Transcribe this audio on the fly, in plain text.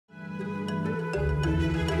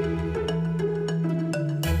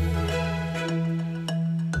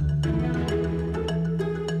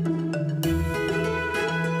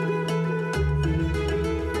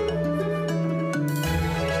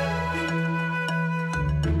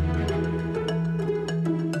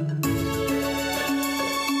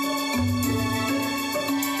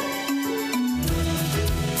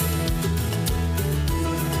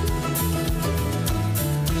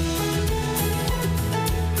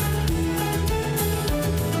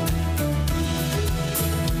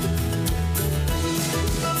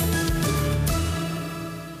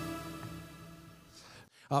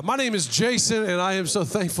My name is Jason, and I am so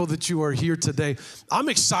thankful that you are here today. I'm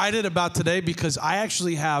excited about today because I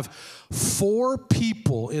actually have 4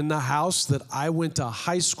 people in the house that I went to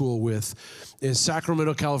high school with in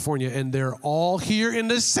Sacramento, California, and they're all here in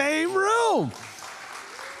the same room.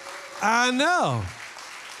 I know.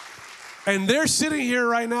 And they're sitting here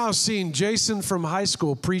right now seeing Jason from high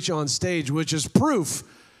school preach on stage, which is proof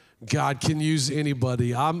God can use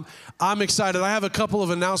anybody. I'm excited. I have a couple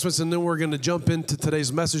of announcements, and then we're going to jump into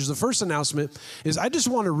today's message. The first announcement is I just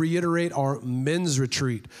want to reiterate our men's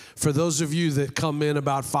retreat. For those of you that come in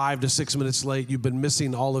about 5 to 6 minutes late, you've been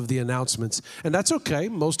missing all of the announcements, and that's okay.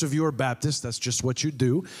 Most of you are Baptist. That's just what you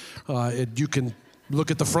do. You can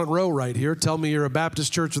look at the front row right here. Tell me you're a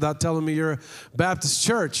Baptist church without telling me you're a Baptist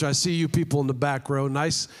church. I see you people in the back row.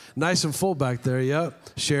 Nice and full back there.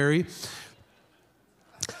 Yep, Sherry.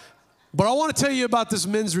 But I want to tell you about this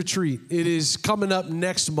men's retreat. It is coming up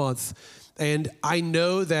next month. And I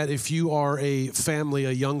know that if you are a family,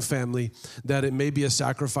 a young family, that it may be a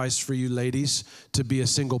sacrifice for you ladies to be a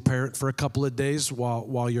single parent for a couple of days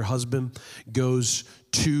while your husband goes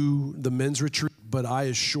to the men's retreat. But I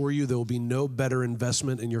assure you there will be no better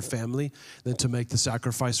investment in your family than to make the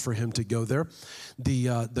sacrifice for him to go there.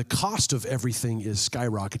 The cost of everything is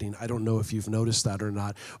skyrocketing. I don't know if you've noticed that or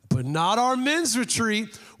not, but not our men's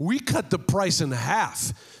retreat. We cut the price in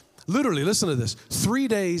half. Literally, listen to this. 3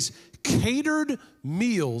 days, catered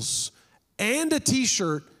meals, and a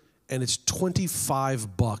t-shirt, and it's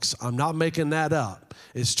 $25. I'm not making that up.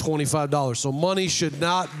 It's $25. So money should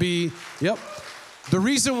not be, yep. The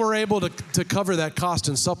reason we're able to cover that cost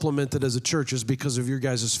and supplement it as a church is because of your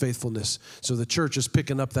guys' faithfulness. So the church is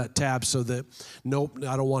picking up that tab so that, nope,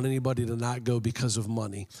 I don't want anybody to not go because of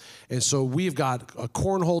money. And so we've got a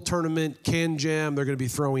cornhole tournament, can jam. They're going to be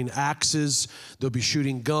throwing axes. They'll be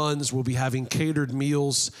shooting guns. We'll be having catered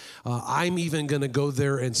meals. I'm even going to go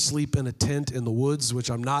there and sleep in a tent in the woods,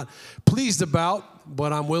 which I'm not pleased about,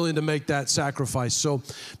 but I'm willing to make that sacrifice. So,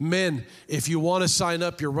 men, if you want to sign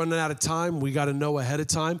up, you're running out of time. We got to know ahead of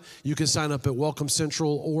time. You can sign up at Welcome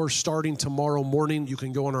Central, or starting tomorrow morning, you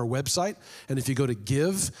can go on our website. And if you go to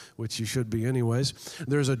Give, which you should be anyways,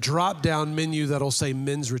 there's a drop-down menu that'll say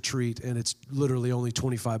Men's Retreat, and it's literally only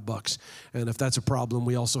 $25. And if that's a problem,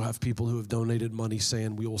 we also have people who have donated money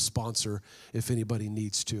saying we will sponsor if anybody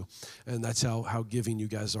needs to. And that's how giving you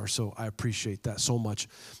guys are. So I appreciate that so much.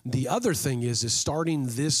 The other thing is starting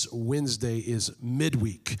this Wednesday is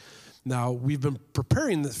midweek. Now, we've been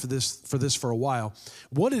preparing for this for a while.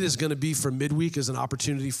 What it is going to be for midweek is an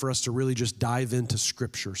opportunity for us to really just dive into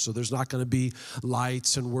Scripture. So there's not going to be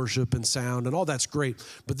lights and worship and sound, and all that's great.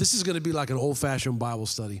 But this is going to be like an old-fashioned Bible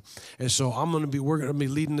study. And so we're going to be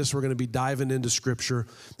leading this. We're going to be diving into Scripture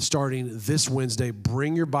starting this Wednesday.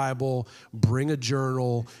 Bring your Bible, bring a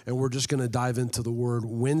journal, and we're just going to dive into the Word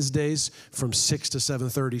Wednesdays from 6 to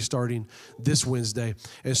 7:30 starting this Wednesday.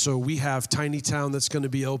 And so we have Tiny Town that's going to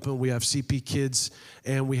be open. We have CP kids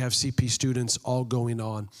and we have CP students all going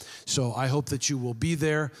on. So I hope that you will be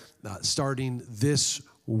there starting this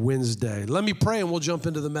Wednesday. Let me pray and we'll jump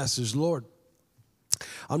into the message. Lord,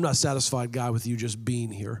 I'm not satisfied, God, with you just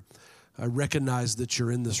being here. I recognize that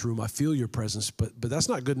you're in this room. I feel your presence, but that's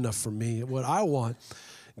not good enough for me. What I want,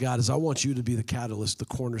 God, is I want you to be the catalyst, the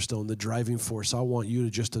cornerstone, the driving force. I want you to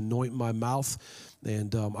just anoint my mouth,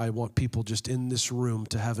 and I want people just in this room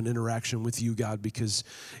to have an interaction with you, God, because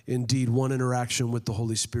indeed one interaction with the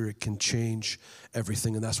Holy Spirit can change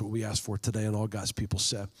everything, and that's what we ask for today, and all God's people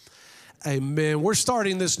said. Amen. We're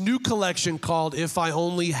starting this new collection called If I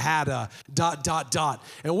Only Had a ...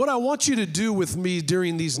 And what I want you to do with me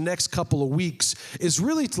during these next couple of weeks is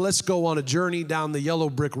really let's go on a journey down the yellow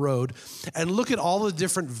brick road and look at all the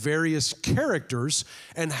different various characters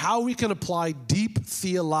and how we can apply deep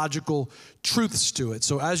theological truths to it.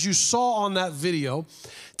 So as you saw on that video,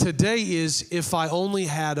 today is If I Only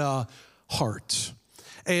Had a Heart.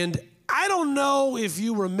 And I don't know if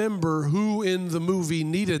you remember who in the movie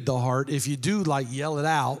needed the heart. If you do, yell it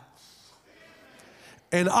out.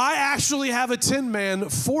 And I actually have a Tin Man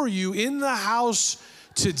for you in the house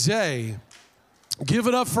today. Give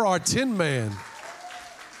it up for our Tin Man.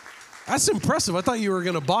 That's impressive. I thought you were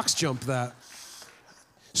going to box jump that.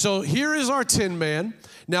 So here is our Tin Man.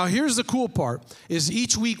 Now here's the cool part, is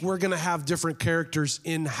each week we're going to have different characters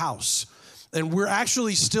in-house. And we're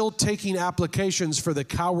actually still taking applications for the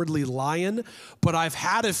Cowardly Lion, but I've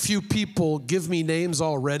had a few people give me names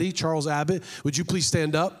already. Charles Abbott, would you please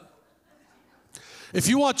stand up? If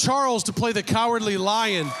you want Charles to play the Cowardly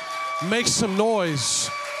Lion, make some noise.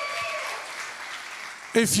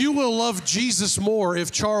 If you will love Jesus more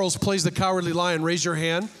if Charles plays the Cowardly Lion, raise your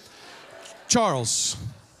hand. Charles.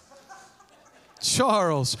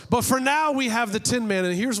 Charles. But for now, we have the Tin Man,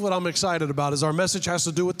 and here's what I'm excited about is our message has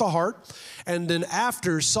to do with the heart. And then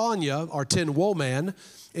after, Sonia, our Tin Woman,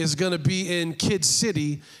 is going to be in Kid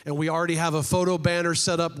City, and we already have a photo banner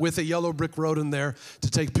set up with a yellow brick road in there to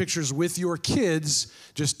take pictures with your kids.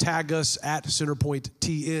 Just tag us at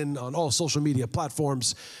CenterpointTN on all social media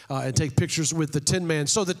platforms and take pictures with the Tin Man.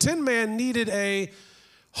 So the Tin Man needed a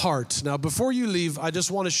heart. Now, before you leave, I just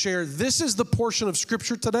want to share, this is the portion of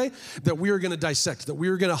Scripture today that we are going to dissect, that we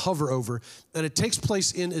are going to hover over, and it takes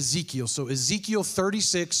place in Ezekiel. So Ezekiel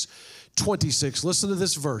 36:26. Listen to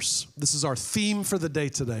this verse. This is our theme for the day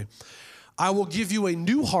today. I will give you a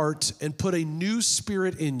new heart and put a new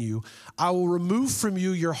spirit in you. I will remove from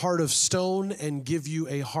you your heart of stone and give you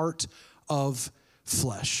a heart of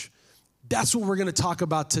flesh. That's what we're going to talk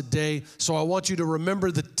about today. So I want you to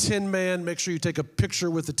remember the Tin Man. Make sure you take a picture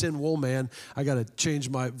with the Tin Woman. I got to change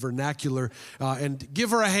my vernacular. And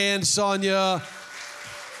give her a hand, Sonia.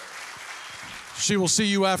 She will see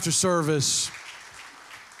you after service.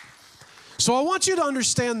 So I want you to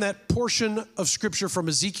understand that portion of Scripture from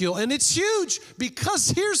Ezekiel. And it's huge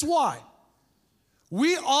because here's why.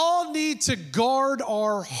 We all need to guard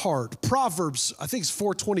our heart. Proverbs, I think it's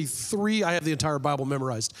 4:23. I have the entire Bible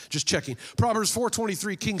memorized, just checking. Proverbs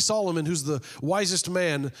 4:23, King Solomon, who's the wisest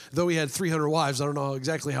man, though he had 300 wives. I don't know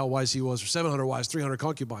exactly how wise he was, or 700 wives, 300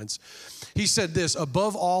 concubines. He said this,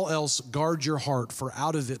 above all else, guard your heart, for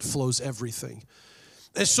out of it flows everything.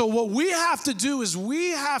 And so what we have to do is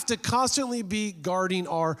we have to constantly be guarding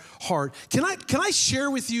our heart. Can I share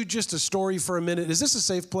with you just a story for a minute? Is this a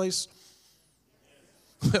safe place?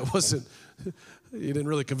 That wasn't, you didn't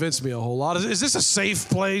really convince me a whole lot. Is this a safe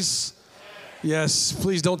place? Yes,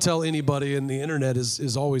 please don't tell anybody, and the internet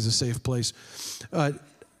is always a safe place. A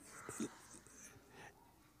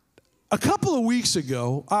couple of weeks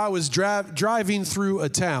ago, I was driving through a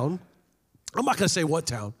town. I'm not going to say what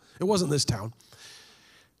town. It wasn't this town.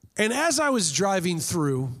 And as I was driving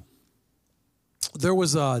through, there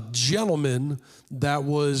was a gentleman that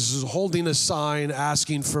was holding a sign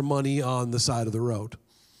asking for money on the side of the road.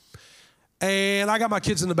 And I got my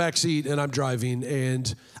kids in the back seat, and I'm driving.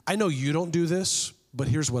 And I know you don't do this, but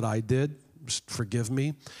here's what I did. Just forgive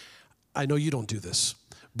me. I know you don't do this.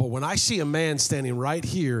 But when I see a man standing right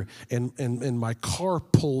here and my car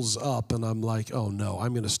pulls up and I'm like, oh no,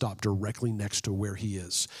 I'm going to stop directly next to where he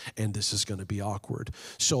is. And this is going to be awkward.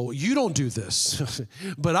 So you don't do this,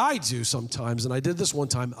 but I do sometimes. And I did this one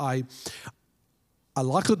time. I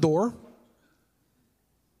lock the door,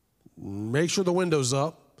 make sure the window's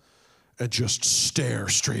up, and just stare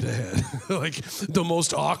straight ahead. Like the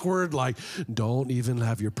most awkward, like don't even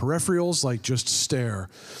have your peripherals, like just stare.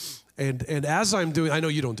 And as I'm doing, I know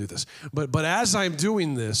you don't do this, but as I'm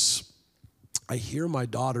doing this, I hear my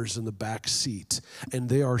daughters in the back seat, and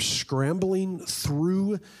they are scrambling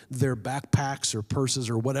through their backpacks or purses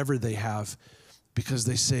or whatever they have because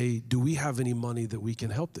they say, do we have any money that we can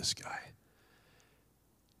help this guy?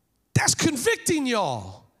 That's convicting,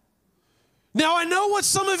 y'all. Now, I know what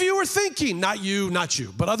some of you are thinking. Not you,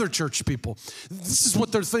 but other church people. This is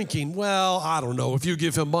what they're thinking. Well, I don't know. If you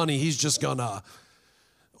give him money, he's just gonna.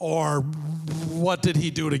 Or what did he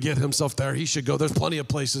do to get himself there? He should go. There's plenty of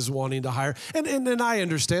places wanting to hire. And I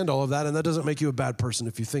understand all of that, and that doesn't make you a bad person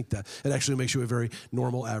if you think that. It actually makes you a very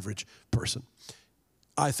normal, average person.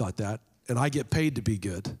 I thought that, and I get paid to be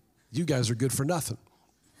good. You guys are good for nothing.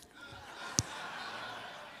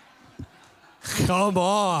 Come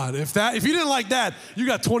on. If you didn't like that, you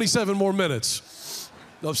got 27 more minutes.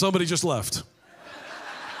 No, somebody just left.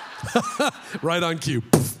 Right on cue.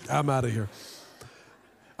 I'm out of here.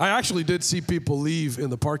 I actually did see people leave in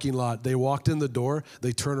the parking lot. They walked in the door,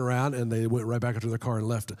 they turned around, and they went right back into their car and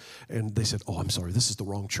left. And they said, oh, I'm sorry, this is the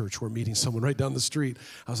wrong church. We're meeting someone right down the street.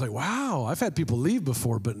 I was like, wow, I've had people leave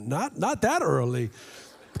before, but not that early.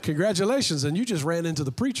 Congratulations, and you just ran into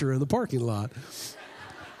the preacher in the parking lot.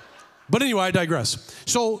 But anyway, I digress.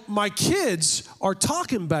 So my kids are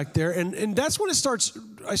talking back there, and that's when I start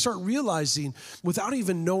realizing, without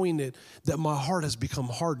even knowing it, that my heart has become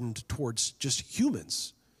hardened towards just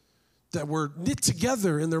humans, that were knit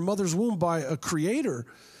together in their mother's womb by a creator.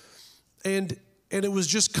 And it was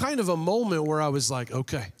just kind of a moment where I was like,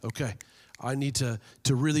 okay, I need to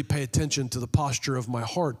really pay attention to the posture of my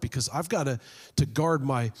heart, because I've got to guard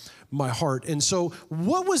my heart. And so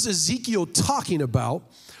what was Ezekiel talking about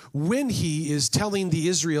when he is telling the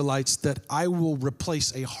Israelites that I will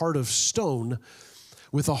replace a heart of stone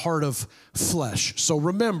with a heart of flesh? So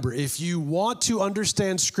remember, if you want to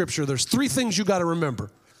understand Scripture, there's three things you got to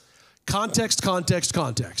remember. Context, context,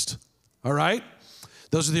 context. All right?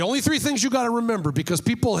 Those are the only three things you got to remember, because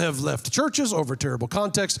people have left churches over terrible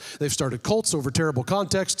contexts. They've started cults over terrible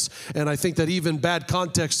contexts. And I think that even bad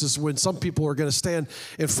context is when some people are going to stand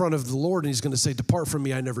in front of the Lord and he's going to say, depart from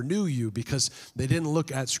me, I never knew you, because they didn't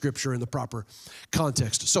look at Scripture in the proper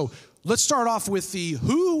context. So let's start off with the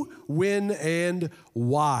who, when, and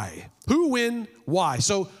why. Who, when, why.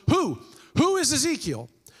 So who is Ezekiel?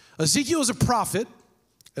 Ezekiel is a prophet.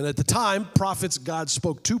 And at the time, God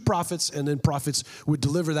spoke to prophets, and then prophets would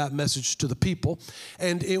deliver that message to the people.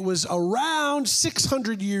 And it was around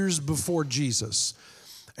 600 years before Jesus.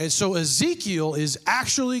 And so Ezekiel is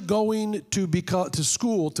actually going to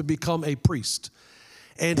school to become a priest.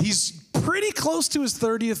 And he's pretty close to his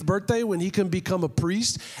 30th birthday when he can become a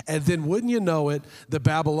priest. And then, wouldn't you know it, the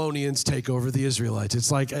Babylonians take over the Israelites.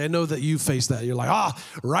 It's like, I know that you face that. You're like,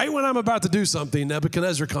 right when I'm about to do something,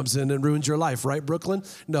 Nebuchadnezzar comes in and ruins your life, right, Brooklyn?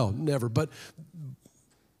 No, never. But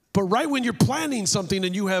right when you're planning something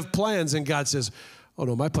and you have plans and God says, oh,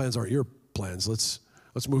 no, my plans aren't your plans.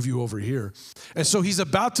 Let's move you over here. And so he's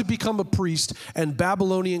about to become a priest, and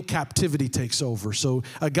Babylonian captivity takes over. So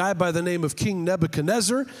a guy by the name of King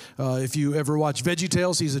Nebuchadnezzar, if you ever watch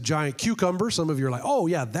VeggieTales, he's a giant cucumber. Some of you are like, oh,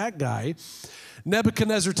 yeah, that guy.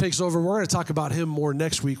 Nebuchadnezzar takes over. We're going to talk about him more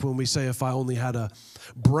next week when we say if I only had a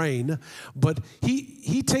brain. But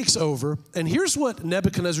he takes over, and here's what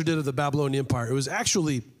Nebuchadnezzar did to the Babylonian Empire. It was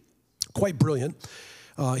actually quite brilliant.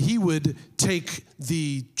 He would take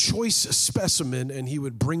the choice specimen and he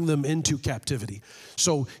would bring them into captivity.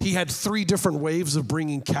 So he had 3 different waves of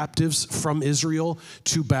bringing captives from Israel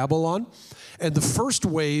to Babylon. And the first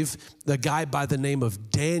wave, the guy by the name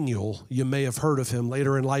of Daniel, you may have heard of him.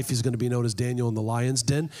 Later in life, he's going to be known as Daniel in the lion's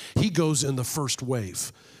den. He goes in the first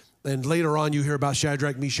wave. And later on, you hear about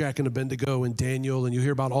Shadrach, Meshach, and Abednego and Daniel, and you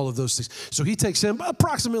hear about all of those things. So he takes him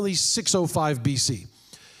approximately 605 BC.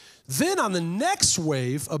 Then on the next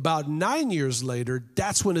wave, about 9 years later,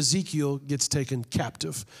 that's when Ezekiel gets taken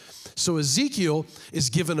captive. So Ezekiel is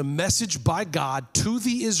given a message by God to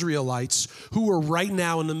the Israelites who are right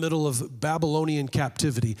now in the middle of Babylonian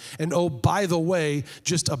captivity. And oh, by the way,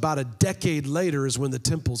 just about a decade later is when the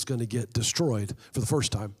temple's going to get destroyed for the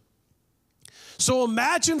first time. So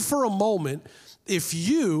imagine for a moment if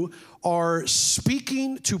you are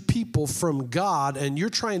speaking to people from God and you're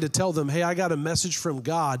trying to tell them, hey, I got a message from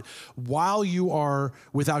God while you are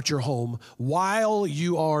without your home, while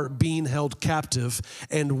you are being held captive,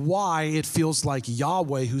 and why it feels like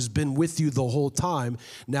Yahweh, who's been with you the whole time,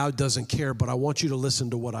 now doesn't care, but I want you to listen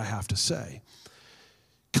to what I have to say.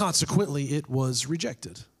 Consequently, it was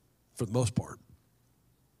rejected for the most part.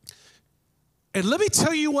 And let me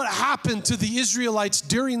tell you what happened to the Israelites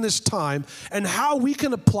during this time and how we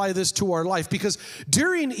can apply this to our life. Because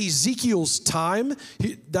during Ezekiel's time,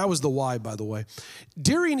 that was the why, by the way.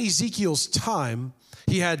 During Ezekiel's time,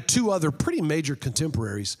 he had 2 other pretty major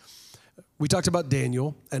contemporaries. We talked about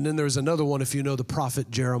Daniel, and then there's another one, if you know, the prophet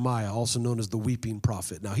Jeremiah, also known as the weeping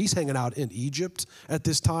prophet. Now, he's hanging out in Egypt at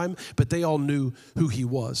this time, but they all knew who he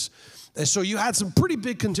was. And so you had some pretty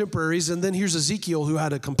big contemporaries, and then here's Ezekiel, who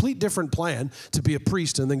had a complete different plan to be a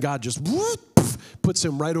priest, and then God just puts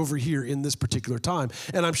him right over here in this particular time.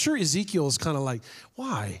 And I'm sure Ezekiel is kind of like,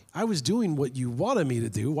 why? I was doing what you wanted me to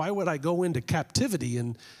do. Why would I go into captivity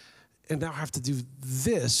and now have to do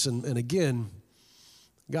this? And again,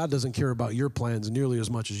 God doesn't care about your plans nearly as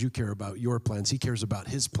much as you care about your plans. He cares about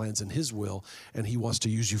his plans and his will, and he wants to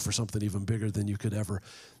use you for something even bigger than you could ever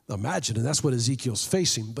imagine. And that's what Ezekiel's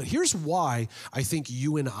facing. But here's why I think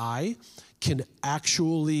you and I can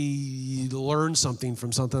actually learn something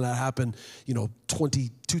from something that happened,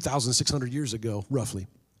 2,600 years ago, roughly,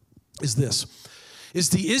 is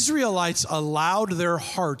the Israelites allowed their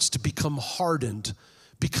hearts to become hardened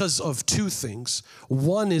because of 2 things.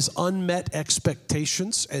 1 is unmet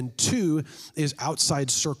expectations, and 2 is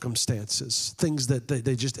outside circumstances, things that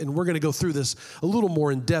they just, and we're going to go through this a little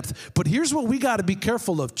more in depth. But here's what we got to be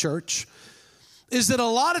careful of, church, is that a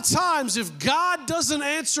lot of times if God doesn't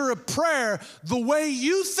answer a prayer the way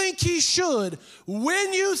you think he should,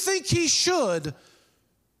 when you think he should,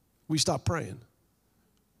 we stop praying.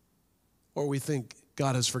 Or we think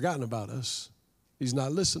God has forgotten about us. He's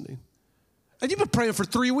not listening. And you've been praying for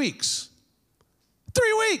 3 weeks.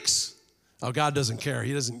 3 weeks. Oh, God doesn't care.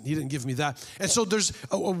 He didn't give me that. And so there's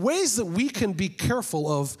ways that we can be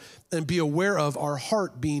careful of and be aware of our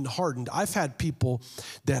heart being hardened. I've had people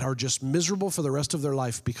that are just miserable for the rest of their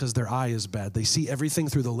life because their eye is bad. They see everything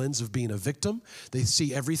through the lens of being a victim. They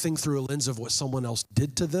see everything through a lens of what someone else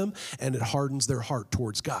did to them, and it hardens their heart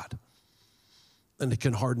towards God. And it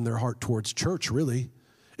can harden their heart towards church, really.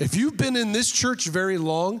 If you've been in this church very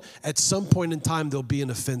long, at some point in time, there'll be an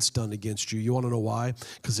offense done against you. You want to know why?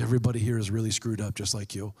 Because everybody here is really screwed up just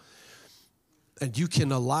like you. And you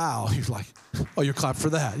can allow, you're like, oh, you clap for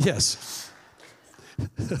that. Yes.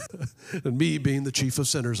 And me being the chief of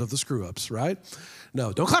sinners of the screw-ups, right?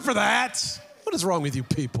 No, don't clap for that. What is wrong with you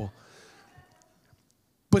people?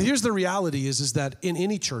 But here's the reality is that in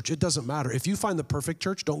any church, it doesn't matter. If you find the perfect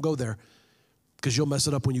church, don't go there because you'll mess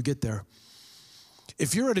it up when you get there.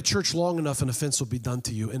 If you're at a church long enough, an offense will be done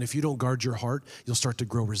to you. And if you don't guard your heart, you'll start to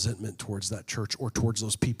grow resentment towards that church or towards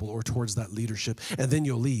those people or towards that leadership. And then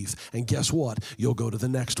you'll leave. And guess what? You'll go to the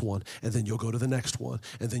next one. And then you'll go to the next one.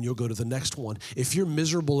 And then you'll go to the next one. If you're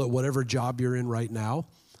miserable at whatever job you're in right now,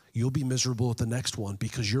 you'll be miserable at the next one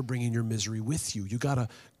because you're bringing your misery with you. You got to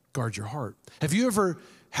guard your heart. Have you ever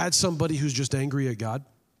had somebody who's just angry at God?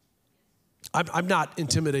 I'm not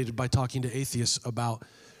intimidated by talking to atheists about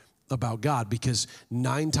God because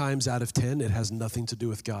 9 times out of 10, it has nothing to do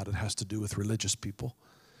with God. It has to do with religious people.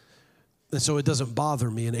 And so it doesn't bother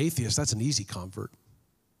me. An atheist, that's an easy convert.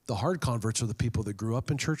 The hard converts are the people that grew up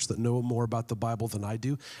in church that know more about the Bible than I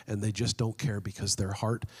do, and they just don't care because their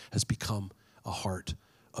heart has become a heart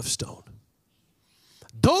of stone.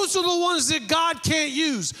 Those are the ones that God can't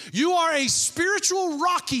use. You are a spiritual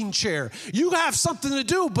rocking chair. You have something to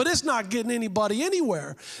do, but it's not getting anybody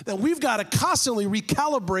anywhere. Then we've got to constantly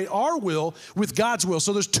recalibrate our will with God's will.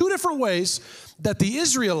 So there's 2 different ways that the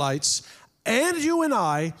Israelites and you and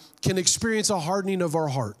I can experience a hardening of our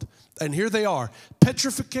heart. And here they are.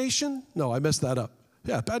 Petrification. No, I messed that up.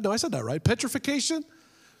 Yeah, no, I said that right. Petrification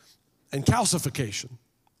and calcification.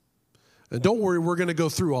 And don't worry, we're going to go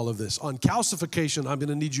through all of this. On calcification, I'm going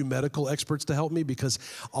to need you medical experts to help me because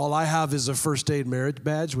all I have is a first aid merit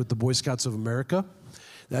badge with the Boy Scouts of America.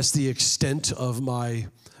 That's the extent of my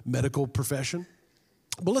medical profession.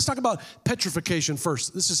 But let's talk about petrification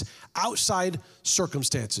first. This is outside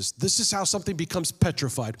circumstances. This is how something becomes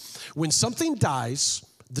petrified. When something dies,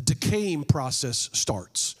 the decaying process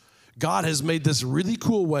starts. God has made this really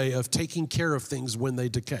cool way of taking care of things when they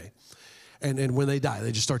decay. And when they die,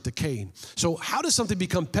 they just start decaying. So how does something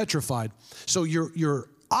become petrified? So your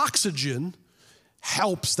oxygen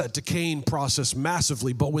helps that decaying process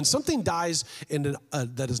massively. But when something dies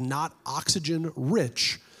that is not oxygen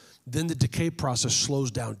rich, then the decay process slows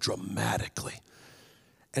down dramatically.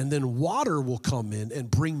 And then water will come in and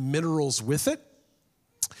bring minerals with it.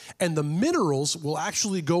 And the minerals will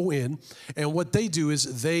actually go in, and what they do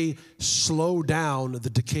is they slow down the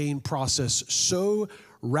decaying process so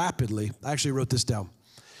rapidly. I actually wrote this down.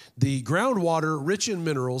 The groundwater, rich in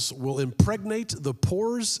minerals, will impregnate the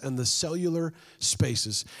pores and the cellular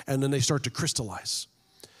spaces, and then they start to crystallize.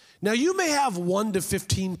 Now, you may have 1 to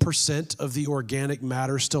 15% of the organic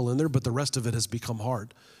matter still in there, but the rest of it has become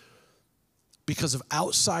hard. Because of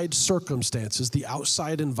outside circumstances, the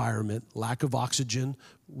outside environment, lack of oxygen,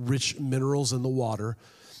 rich minerals in the water,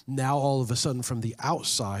 now all of a sudden from the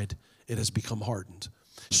outside, it has become hardened.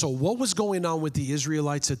 So what was going on with the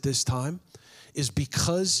Israelites at this time is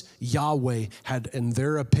because Yahweh had, in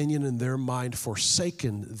their opinion, in their mind,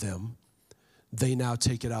 forsaken them, they now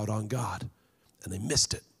take it out on God, and they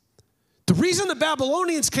missed it. The reason the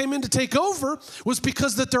Babylonians came in to take over was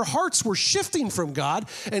because that their hearts were shifting from God,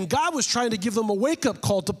 and God was trying to give them a wake-up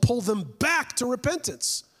call to pull them back to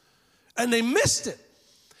repentance. And they missed it.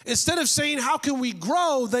 Instead of saying, how can we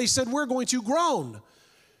grow, they said, we're going to groan.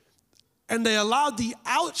 And they allowed the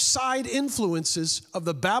outside influences of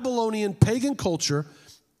the Babylonian pagan culture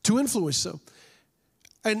to influence them.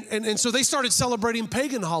 And so they started celebrating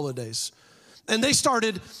pagan holidays. And they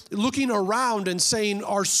started looking around and saying,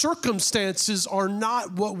 our circumstances are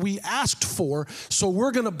not what we asked for, so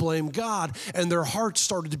we're going to blame God. And their hearts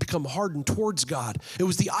started to become hardened towards God. It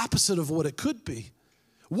was the opposite of what it could be.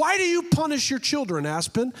 Why do you punish your children,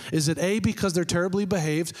 Aspen? Is it A, because they're terribly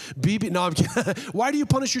behaved? B, no, I'm kidding. Why do you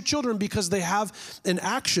punish your children? Because they have an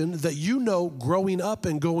action that you know growing up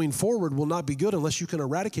and going forward will not be good unless you can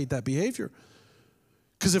eradicate that behavior.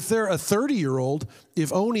 Because if they're a 30-year-old,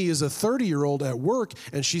 if Oni is a 30-year-old at work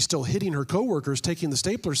and she's still hitting her coworkers, taking the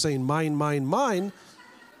stapler, saying, mine, mine, mine,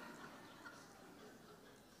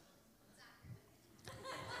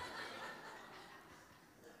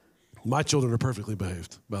 my children are perfectly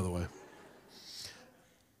behaved, by the way.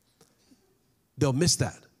 They'll miss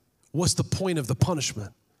that. What's the point of the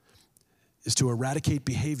punishment? Is to eradicate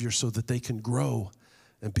behavior so that they can grow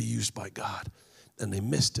and be used by God. And they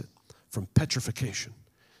missed it from petrification.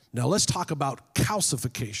 Now let's talk about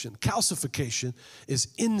calcification. Calcification is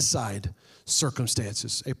inside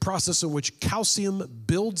circumstances, a process in which calcium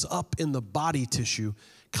builds up in the body tissue,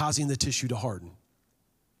 causing the tissue to harden.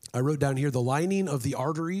 I wrote down here, the lining of the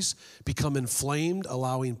arteries become inflamed,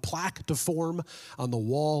 allowing plaque to form on the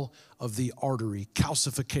wall of the artery,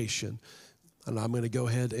 calcification. And I'm going to go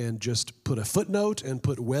ahead and just put a footnote and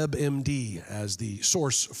put WebMD as the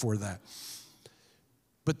source for that.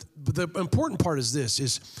 But the important part is this,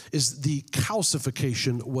 is the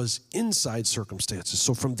calcification was inside circumstances.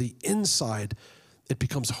 So from the inside, it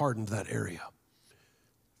becomes hardened, that area.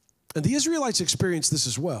 And the Israelites experienced this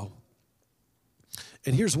as well.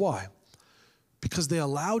 And here's why. Because they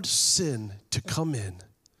allowed sin to come in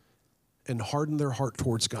and harden their heart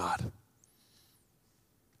towards God.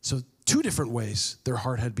 So 2 different ways their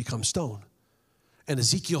heart had become stone. And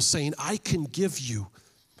Ezekiel's saying, I can give you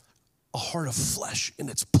a heart of flesh in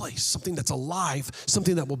its place, something that's alive,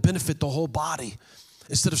 something that will benefit the whole body,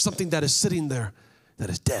 instead of something that is sitting there that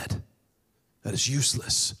is dead, that is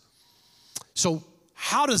useless. So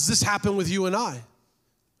how does this happen with you and I?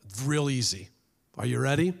 Real easy. Are you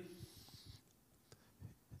ready?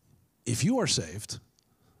 If you are saved,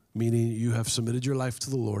 meaning you have submitted your life to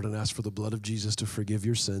the Lord and asked for the blood of Jesus to forgive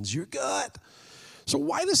your sins, you're good. So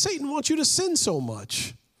why does Satan want you to sin so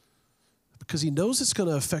much? Because he knows it's going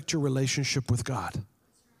to affect your relationship with God.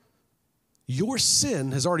 Your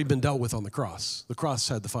sin has already been dealt with on the cross. The cross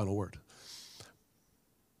had the final word.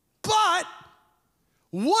 But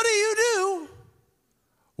what do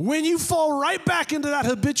when you fall right back into that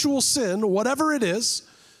habitual sin, whatever it is,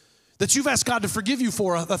 that you've asked God to forgive you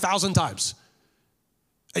for 1,000 times,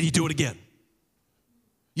 and you do it again?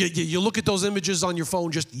 You look at those images on your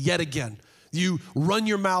phone just yet again. You run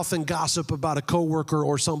your mouth and gossip about a coworker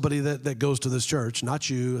or somebody that goes to this church. Not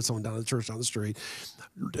you, it's someone down at the church down the street.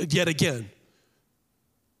 Yet again.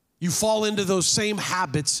 You fall into those same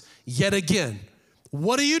habits yet again.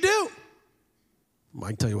 What do? I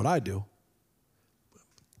can tell you what I do.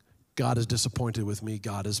 God is disappointed with me.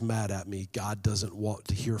 God is mad at me. God doesn't want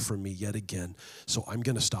to hear from me yet again. So I'm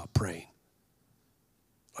going to stop praying.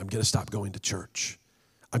 I'm going to stop going to church.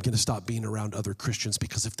 I'm going to stop being around other Christians,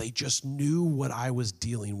 because if they just knew what I was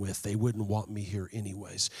dealing with, they wouldn't want me here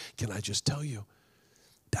anyways. Can I just tell you,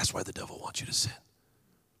 that's why the devil wants you to sin.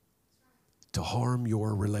 To harm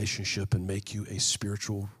your relationship and make you a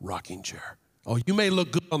spiritual rocking chair. Oh, you may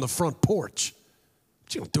look good on the front porch,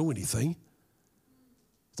 but you don't do anything.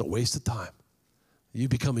 It's a waste of time. You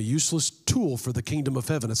become a useless tool for the kingdom of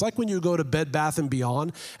heaven. It's like when you go to Bed Bath &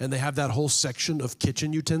 Beyond and they have that whole section of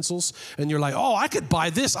kitchen utensils, and you're like, oh, I could buy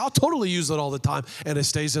this. I'll totally use it all the time. And it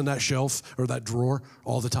stays in that shelf or that drawer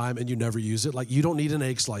all the time, and you never use it. Like, you don't need an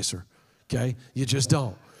egg slicer, okay? You just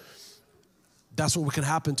don't. That's what can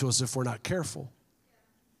happen to us if we're not careful,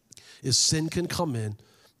 is sin can come in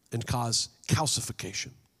and cause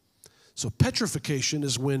calcification. So petrification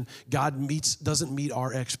is when God doesn't meet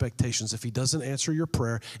our expectations. If he doesn't answer your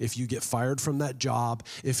prayer, if you get fired from that job,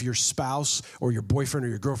 if your spouse or your boyfriend or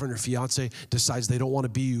your girlfriend or fiance decides they don't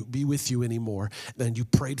want to be with you anymore, then you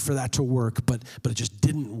prayed for that to work, but it just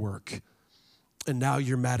didn't work. And now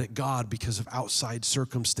you're mad at God because of outside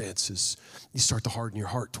circumstances. You start to harden your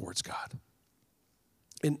heart towards God.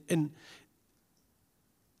 And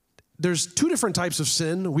there's 2 different types of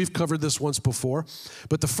sin. We've covered this once before.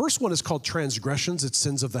 But the first one is called transgressions. It's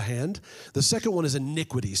sins of the hand. The second one is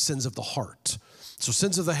iniquity, sins of the heart. So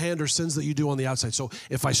sins of the hand are sins that you do on the outside. So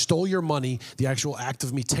if I stole your money, the actual act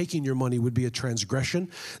of me taking your money would be a transgression.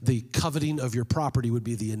 The coveting of your property would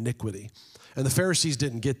be the iniquity. And the Pharisees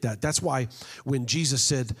didn't get that. That's why when Jesus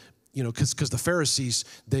said, you know, because the Pharisees,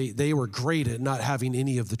 they were great at not having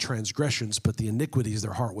any of the transgressions, but the iniquities,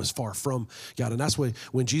 their heart was far from God. And that's why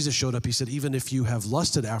when Jesus showed up, he said, even if you have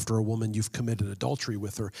lusted after a woman, you've committed adultery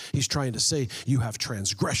with her. He's trying to say you have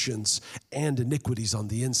transgressions and iniquities on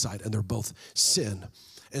the inside, and they're both sin.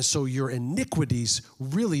 And so your iniquities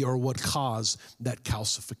really are what cause that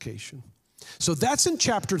calcification. So that's in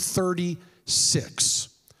chapter 36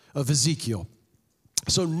 of Ezekiel.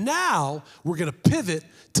 So now we're going to pivot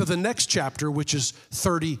to the next chapter, which is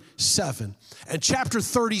 37. And chapter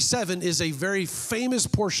 37 is a very famous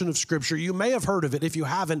portion of Scripture. You may have heard of it. If you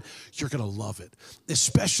haven't, you're going to love it,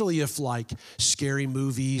 especially if like scary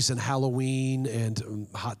movies and Halloween and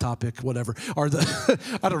Hot Topic, whatever, are the,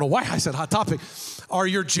 I don't know why I said Hot Topic, are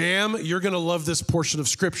your jam. You're going to love this portion of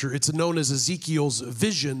Scripture. It's known as Ezekiel's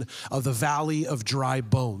vision of the valley of dry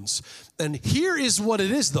bones. And here is what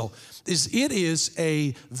it is, though, is it is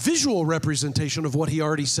a visual representation of what he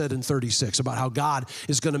already said in 36 about how God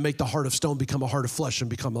is going to make the heart of stone become a heart of flesh and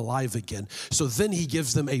become alive again. So then he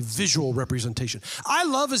gives them a visual representation. I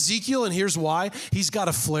love Ezekiel, and here's why. He's got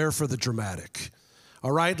a flair for the dramatic,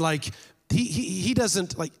 all right? Like, he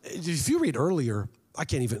doesn't, like, if you read earlier, I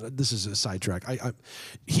can't even, this is a sidetrack.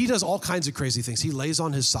 He does all kinds of crazy things. He lays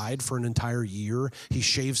on his side for an entire year. He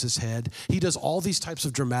shaves his head. He does all these types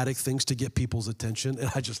of dramatic things to get people's attention, and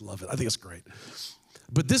I just love it. I think it's great.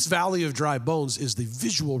 But this valley of dry bones is the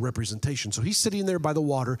visual representation. So he's sitting there by the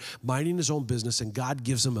water, minding his own business, and God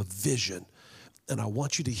gives him a vision. And I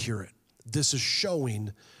want you to hear it. This is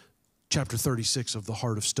showing chapter 36 of the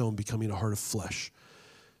heart of stone becoming a heart of flesh.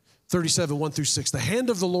 37, 1-6, the hand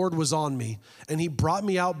of the Lord was on me, and he brought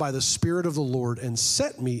me out by the Spirit of the Lord and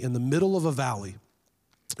set me in the middle of a valley,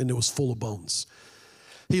 and it was full of bones.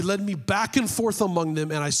 He led me back and forth among them,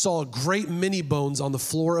 and I saw a great many bones on the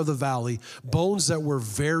floor of the valley, bones that were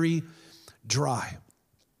very dry.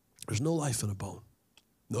 There's no life in a bone,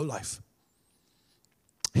 no life.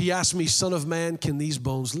 He asked me, Son of man, can these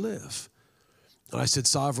bones live? And I said,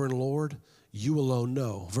 Sovereign Lord, you alone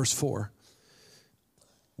know. Verse 4.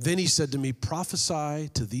 Then he said to me, prophesy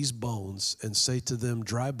to these bones and say to them,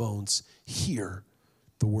 dry bones, hear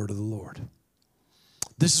the word of the Lord.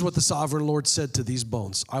 This is what the sovereign Lord said to these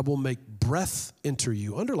bones. I will make breath enter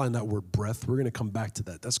you. Underline that word breath. We're going to come back to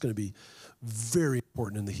that. That's going to be very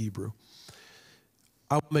important in the Hebrew.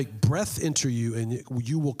 I will make breath enter you, and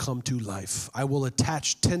you will come to life. I will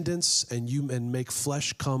attach tendons and make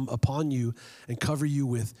flesh come upon you and cover you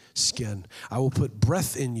with skin. I will put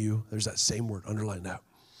breath in you. There's that same word. Underline that.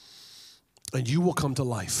 And you will come to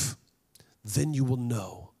life. Then you will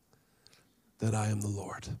know that I am the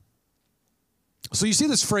Lord. So you see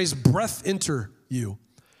this phrase, breath enter you.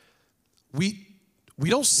 We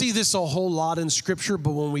don't see this a whole lot in Scripture,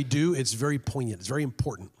 but when we do, it's very poignant. It's very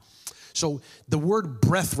important. So the word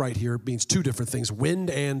breath right here means two different things, wind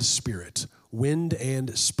and spirit. Wind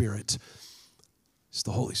and spirit. It's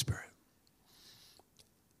the Holy Spirit.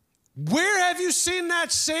 Where have you seen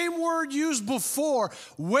that same word used before?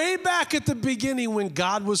 Way back at the beginning when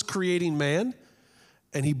God was creating man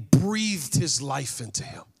and he breathed his life into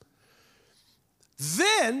him.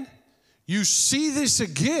 Then you see this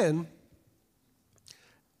again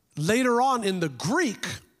later on in the Greek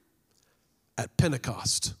at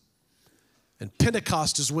Pentecost. And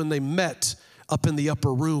Pentecost is when they met up in the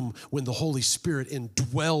upper room when the Holy Spirit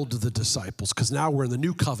indwelled the disciples, because now we're in the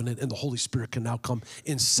new covenant and the Holy Spirit can now come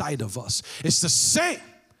inside of us. It's the same.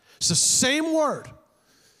 It's the same word.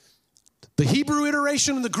 The Hebrew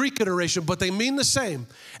iteration and the Greek iteration, but they mean the same.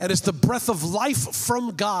 And it's the breath of life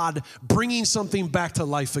from God bringing something back to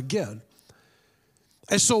life again.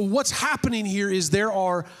 And so what's happening here is there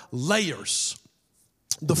are layers.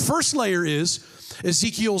 The first layer is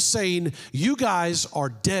Ezekiel saying, you guys are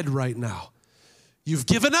dead right now. You've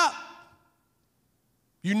given up.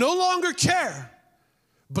 You no longer care.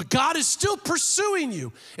 But God is still pursuing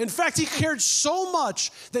you. In fact, he cared so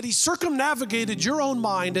much that he circumnavigated your own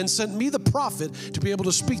mind and sent me, the prophet, to be able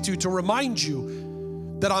to speak to you, to remind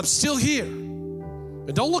you that I'm still here.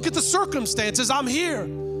 And don't look at the circumstances, I'm here.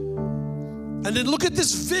 And then look at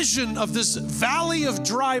this vision of this valley of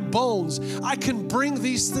dry bones. I can bring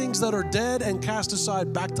these things that are dead and cast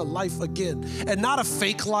aside back to life again. And not a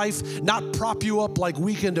fake life, not prop you up like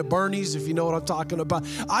Weekend at Bernie's, if you know what I'm talking about.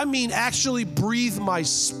 I mean actually breathe my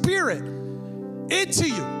spirit into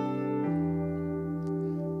you.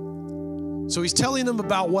 So he's telling them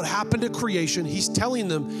about what happened at creation. He's telling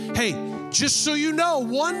them, hey, just so you know,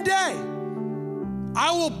 one day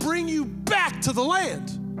I will bring you back to the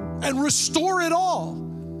land and restore it all.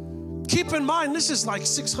 Keep in mind, this is like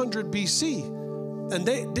 600 BC, and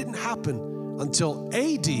it didn't happen until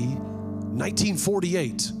AD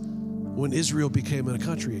 1948 when Israel became a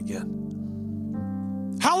country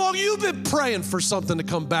again. How long you been praying for something to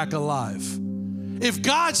come back alive? If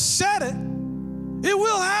God said it, it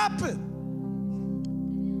will happen.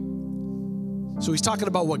 So he's talking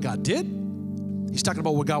about what God did. He's talking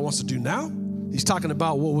about what God wants to do now. He's talking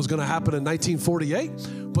about what was going to happen in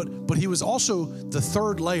 1948, but he was also the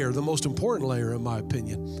third layer, the most important layer in my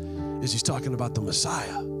opinion, is he's talking about the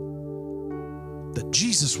Messiah, that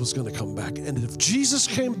Jesus was going to come back. And if Jesus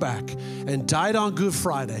came back and died on Good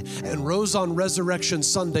Friday and rose on Resurrection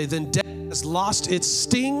Sunday, then death has lost its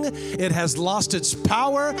sting, it has lost its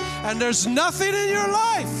power, and there's nothing in your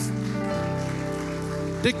life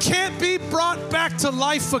that can't be brought back to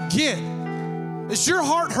life again. Is your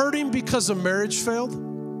heart hurting because a marriage failed?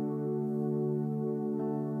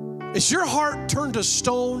 Is your heart turned to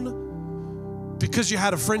stone because you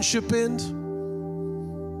had a friendship end?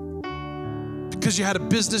 Because you had a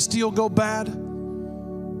business deal go bad?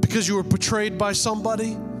 Because you were betrayed by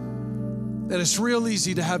somebody? And it's real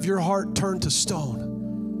easy to have your heart turned to stone.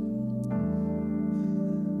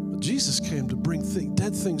 But Jesus came to bring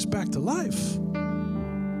dead things back to life.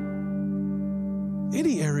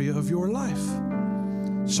 Any area of your life.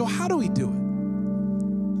 So how do we do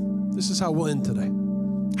it? This is how we'll end today.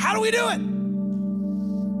 How do we do it?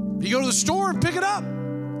 You go to the store and pick it up.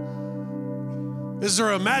 Is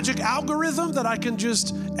there a magic algorithm that I can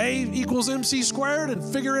just A equals MC squared and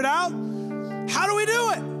figure it out? How do we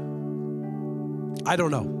do it? I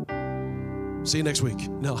don't know. See you next week.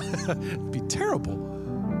 No, it'd be terrible.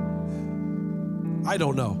 I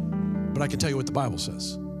don't know, but I can tell you what the Bible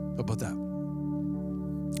says about that.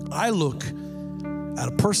 I look at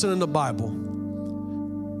a person in the Bible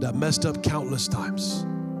that messed up countless times,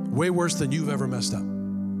 way worse than you've ever messed up.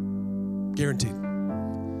 Guaranteed.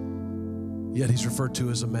 Yet he's referred to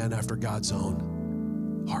as a man after God's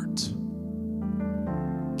own heart.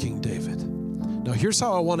 King David. Now here's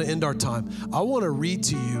how I want to end our time. I want to read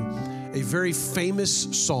to you a very famous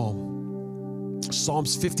psalm,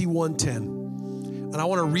 Psalms 51:10. And I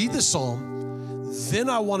want to read the psalm. Then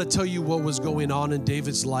I want to tell you what was going on in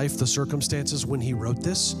David's life, the circumstances when he wrote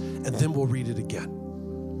this, and then we'll read it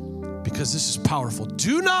again. Because this is powerful.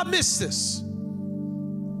 Do not miss this.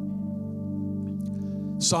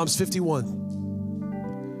 Psalms 51.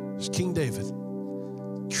 It's King David.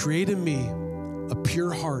 Create in me a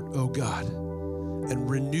pure heart, O God, and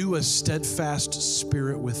renew a steadfast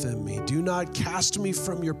spirit within me. Do not cast me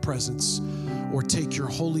from your presence or take your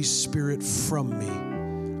Holy Spirit from me.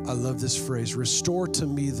 I love this phrase. Restore to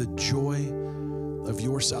me the joy of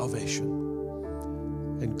your salvation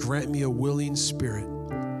and grant me a willing spirit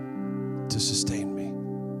to sustain me.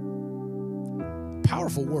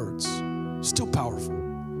 Powerful words, still powerful.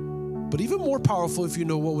 But even more powerful if you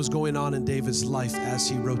know what was going on in David's life as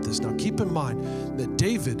he wrote this. Now keep in mind that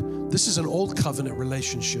David, this is an old covenant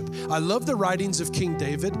relationship. I love the writings of King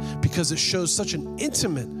David because it shows such an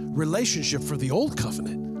intimate relationship for the old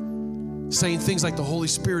covenant. Saying things like the Holy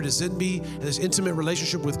Spirit is in me and this intimate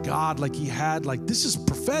relationship with God like he had. Like this is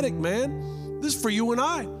prophetic, man. This is for you and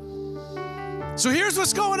I. So here's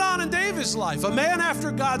what's going on in David's life. A man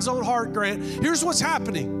after God's own heart, Grant. Here's what's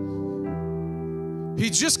happening. He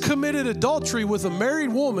just committed adultery with a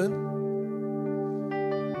married woman,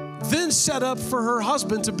 then set up for her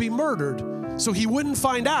husband to be murdered so he wouldn't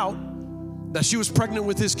find out that she was pregnant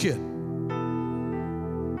with his kid.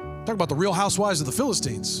 Talk about the Real Housewives of the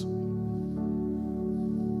Philistines.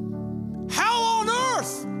 How on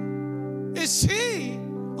earth is he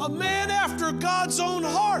a man after God's own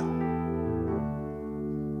heart?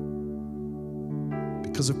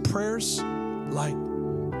 Because of prayers like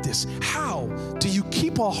this. How do you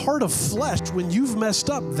keep a heart of flesh when you've messed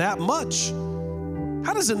up that much?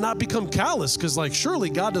 How does it not become callous? Because surely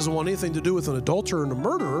God doesn't want anything to do with an adulterer and a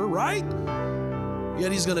murderer, right?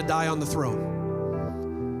 Yet he's going to die on the throne.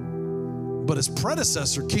 But his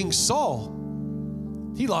predecessor, King Saul,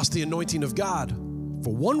 he lost the anointing of God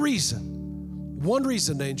for one reason,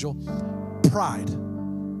 Angel, pride.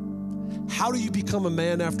 How do you become a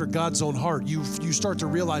man after God's own heart? You start to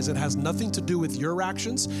realize it has nothing to do with your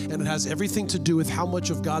actions, and it has everything to do with how much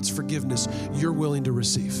of God's forgiveness you're willing to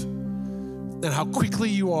receive. And how quickly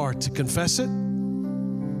you are to confess it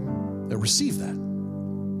and receive that.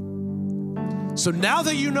 So now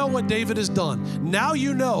that you know what David has done, now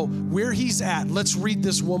you know where he's at. Let's read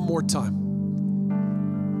this one more time.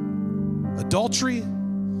 Adultery,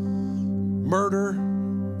 murder,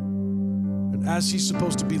 as he's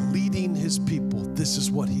supposed to be leading his people, this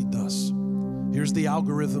is what he does. Here's the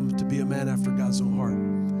algorithm to be a man after God's own heart.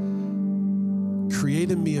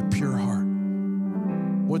 Create in me a pure heart.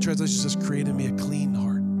 One translation says, create in me a clean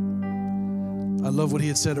heart. I love what he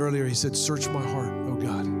had said earlier. He said, search my heart, oh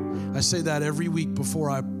God. I say that every week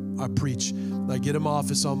before I preach. I get in my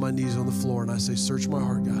office on my knees on the floor and I say, search my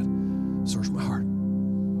heart, God. Search my heart.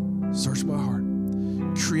 Search my heart.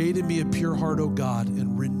 Create in me a pure heart, oh God,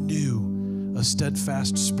 and renew a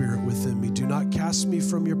steadfast spirit within me. Do not cast me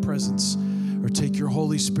from your presence or take your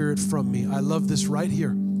Holy Spirit from me. I love this right here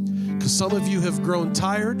because some of you have grown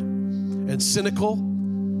tired and cynical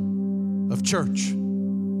of church,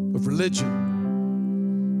 of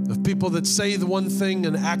religion, of people that say the one thing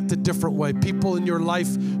and act a different way. People in your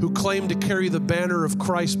life who claim to carry the banner of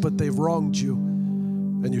Christ, but they've wronged you.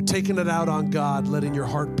 And you're taking it out on God, letting your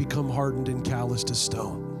heart become hardened and calloused as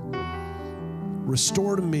stone.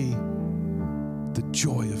 Restore to me the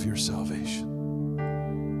joy of your salvation.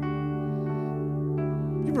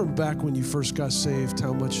 You remember back when you first got saved,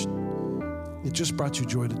 how much it just brought you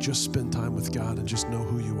joy to just spend time with God and just know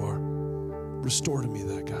who you are. Restore to me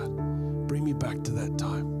that, God. Bring me back to that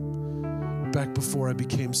time. back before I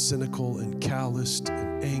became cynical and calloused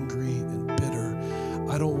and angry and bitter.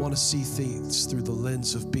 I don't want to see things through the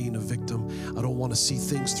lens of being a victim. I don't want to see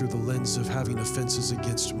things through the lens of having offenses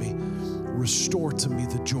against me. Restore to me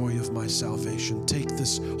the joy of my salvation. Take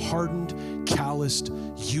this hardened, calloused,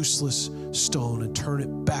 useless stone and turn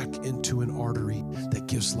it back into an artery that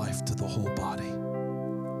gives life to the whole body.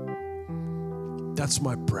 That's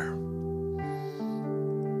my prayer.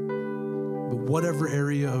 But whatever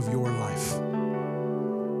area of your life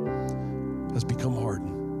has become hardened,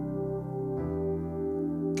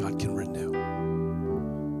 God can renew.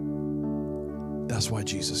 That's why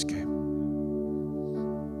Jesus came.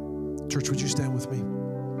 Church, would you stand with me?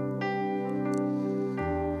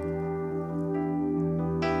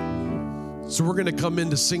 So we're going to come in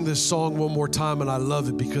to sing this song one more time, and I love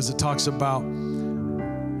it because it talks about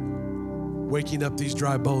waking up these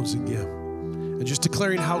dry bones again and just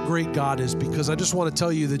declaring how great God is, because I just want to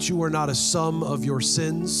tell you that you are not a sum of your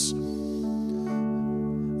sins.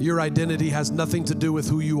 Your identity has nothing to do with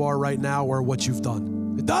who you are right now or what you've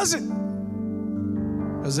done. It doesn't.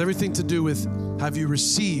 It has everything to do with, have you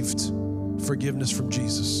received forgiveness from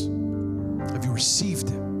Jesus? Have you received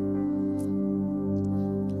Him?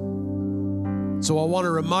 So I want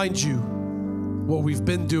to remind you, what we've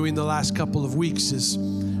been doing the last couple of weeks is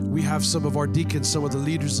we have some of our deacons, some of the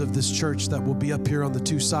leaders of this church that will be up here on the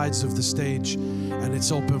two sides of the stage, and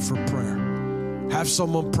it's open for prayer. Have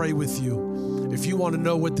someone pray with you. If you want to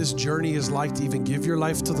know what this journey is like to even give your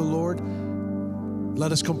life to the Lord,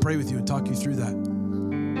 let us come pray with you and talk you through that.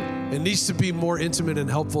 It needs to be more intimate and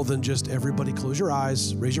helpful than just everybody close your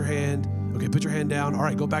eyes, raise your hand. Okay, put your hand down. All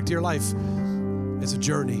right, go back to your life. It's a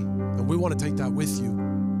journey, and we want to take that with you.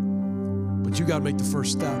 But you got to make the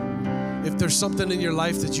first step. If there's something in your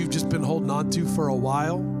life that you've just been holding on to for a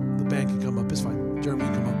while, the band can come up. It's fine. Jeremy,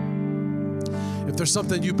 come up. If there's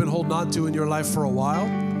something you've been holding on to in your life for a while,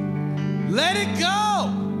 let it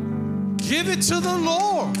go. Give it to the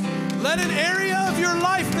Lord. Let an area of your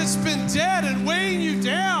life that's been dead and weighing you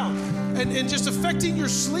down and just affecting your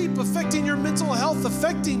sleep, affecting your mental health,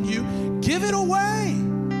 affecting you, give it away.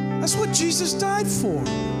 That's what Jesus died for.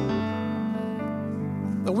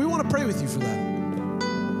 And we want to pray with you for that.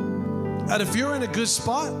 And if you're in a good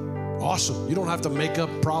spot, awesome. You don't have to make up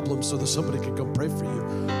problems so that somebody can come pray for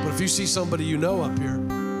you. But if you see somebody you know up here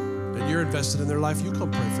and you're invested in their life, you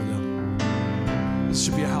come pray for them. This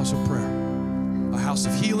should be a house of prayer, a house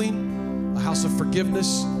of healing, a house of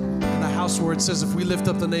forgiveness, and a house where it says if we lift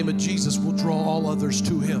up the name of Jesus, we'll draw all others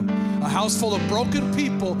to Him. A house full of broken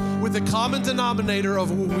people with a common denominator of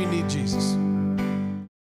who we need Jesus.